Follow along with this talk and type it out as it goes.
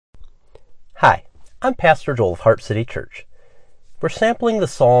I'm Pastor Joel of Heart City Church. We're sampling the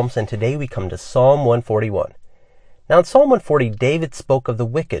Psalms, and today we come to Psalm 141. Now in Psalm 140, David spoke of the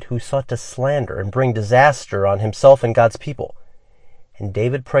wicked who sought to slander and bring disaster on himself and God's people. And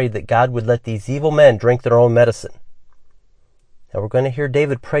David prayed that God would let these evil men drink their own medicine. Now we're going to hear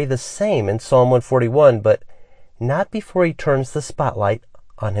David pray the same in Psalm 141, but not before he turns the spotlight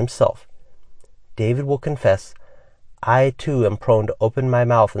on himself. David will confess, "I too am prone to open my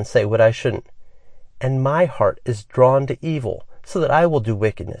mouth and say what I shouldn't, and my heart is drawn to evil, so that I will do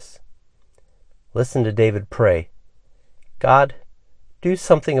wickedness." Listen to David pray, "God, do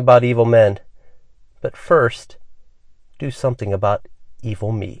something about evil men, but first, do something about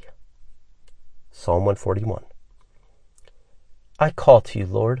evil me." Psalm 141. I call to you,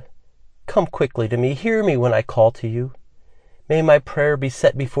 Lord. Come quickly to me. Hear me when I call to you. May my prayer be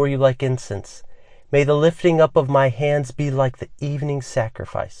set before you like incense. May the lifting up of my hands be like the evening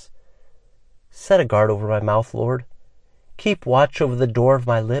sacrifice. Set a guard over my mouth, Lord. Keep watch over the door of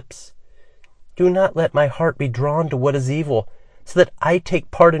my lips. Do not let my heart be drawn to what is evil, so that I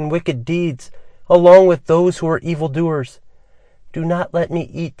take part in wicked deeds, along with those who are evildoers. Do not let me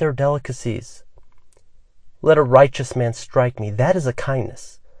eat their delicacies. Let a righteous man strike me, that is a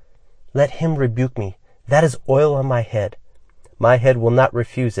kindness. Let him rebuke me, that is oil on my head. My head will not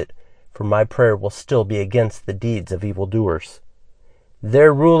refuse it, for my prayer will still be against the deeds of evildoers.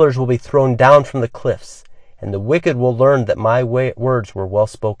 Their rulers will be thrown down from the cliffs, and the wicked will learn that my words were well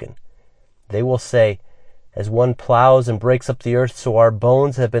spoken. They will say, as one plows and breaks up the earth, so our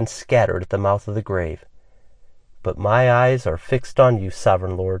bones have been scattered at the mouth of the grave. But my eyes are fixed on you,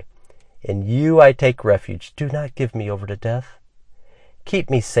 sovereign Lord. In you I take refuge. Do not give me over to death.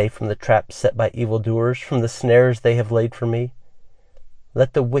 Keep me safe from the traps set by evildoers, from the snares they have laid for me.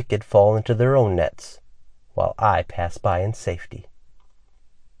 Let the wicked fall into their own nets, while I pass by in safety.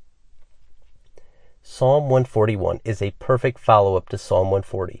 Psalm 141 is a perfect follow-up to Psalm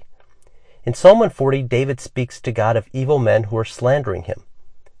 140. In Psalm 140, David speaks to God of evil men who are slandering him.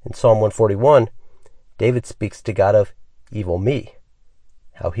 In Psalm 141, David speaks to God of evil me,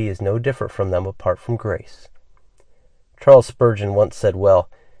 how he is no different from them apart from grace. Charles Spurgeon once said well,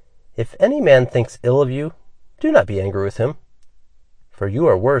 "If any man thinks ill of you, do not be angry with him, for you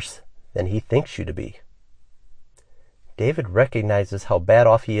are worse than he thinks you to be." David recognizes how bad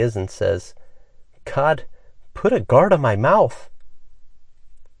off he is and says, "God, put a guard on my mouth."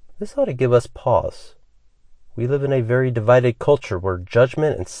 This ought to give us pause. We live in a very divided culture where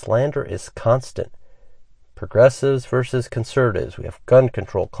judgment and slander is constant. Progressives versus conservatives. We have gun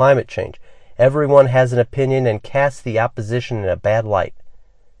control, climate change. Everyone has an opinion and casts the opposition in a bad light.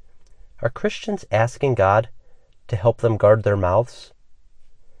 Are Christians asking God to help them guard their mouths?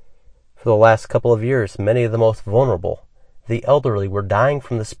 For the last couple of years, many of the most vulnerable, the elderly, were dying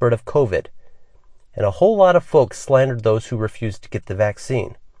from the spread of COVID. And a whole lot of folks slandered those who refused to get the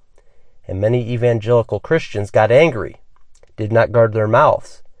vaccine. And many evangelical Christians got angry, did not guard their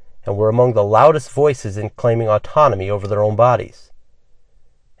mouths, and were among the loudest voices in claiming autonomy over their own bodies.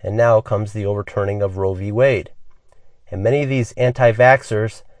 And now comes the overturning of Roe v. Wade. And many of these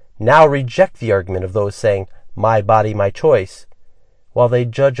anti-vaxxers now reject the argument of those saying, "My body, my choice," while they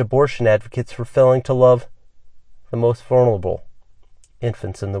judge abortion advocates for failing to love the most vulnerable,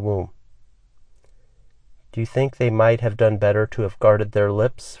 infants in the womb. Do you think they might have done better to have guarded their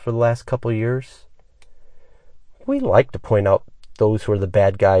lips for the last couple of years? We like to point out those who are the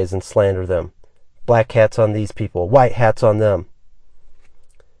bad guys and slander them. Black hats on these people, white hats on them.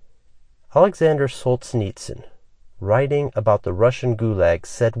 Alexander Solzhenitsyn, writing about the Russian Gulag,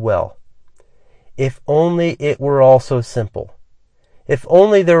 said well, "If only it were all so simple. If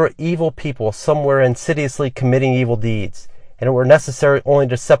only there were evil people somewhere insidiously committing evil deeds, and it were necessary only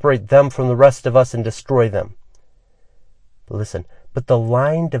to separate them from the rest of us and destroy them." Listen, but the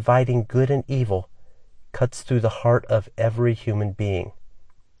line dividing good and evil cuts through the heart of every human being,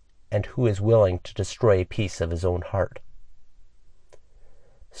 and who is willing to destroy a piece of his own heart?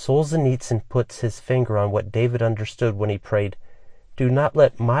 Solzhenitsyn puts his finger on what David understood when he prayed, "Do not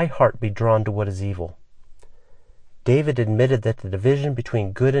let my heart be drawn to what is evil." David admitted that the division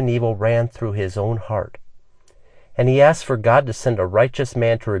between good and evil ran through his own heart. And he asked for God to send a righteous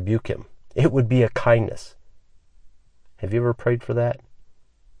man to rebuke him. It would be a kindness. Have you ever prayed for that?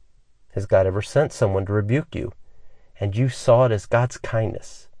 Has God ever sent someone to rebuke you, and you saw it as God's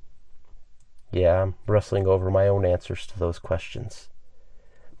kindness? Yeah, I'm wrestling over my own answers to those questions.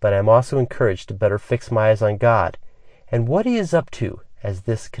 But I'm also encouraged to better fix my eyes on God and what He is up to, as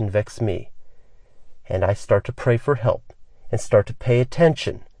this convicts me. And I start to pray for help and start to pay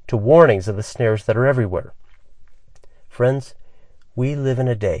attention to warnings of the snares that are everywhere. Friends, we live in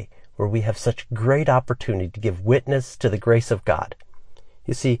a day where we have such great opportunity to give witness to the grace of God.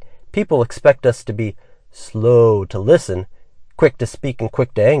 You see, people expect us to be slow to listen, quick to speak, and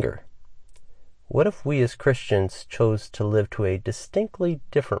quick to anger. What if we as Christians chose to live to a distinctly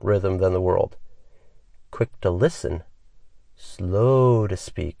different rhythm than the world? Quick to listen, slow to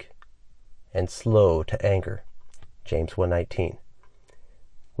speak, and slow to anger. James 1:19.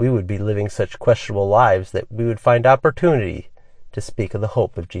 We would be living such questionable lives that we would find opportunity to speak of the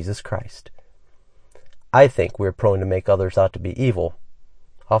hope of Jesus Christ. I think we're prone to make others out to be evil,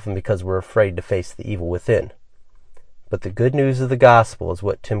 often because we're afraid to face the evil within. But the good news of the gospel is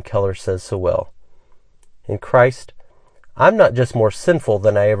what Tim Keller says so well. In Christ, I'm not just more sinful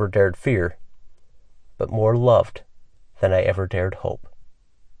than I ever dared fear, but more loved than I ever dared hope.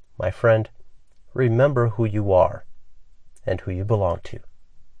 My friend, remember who you are and who you belong to.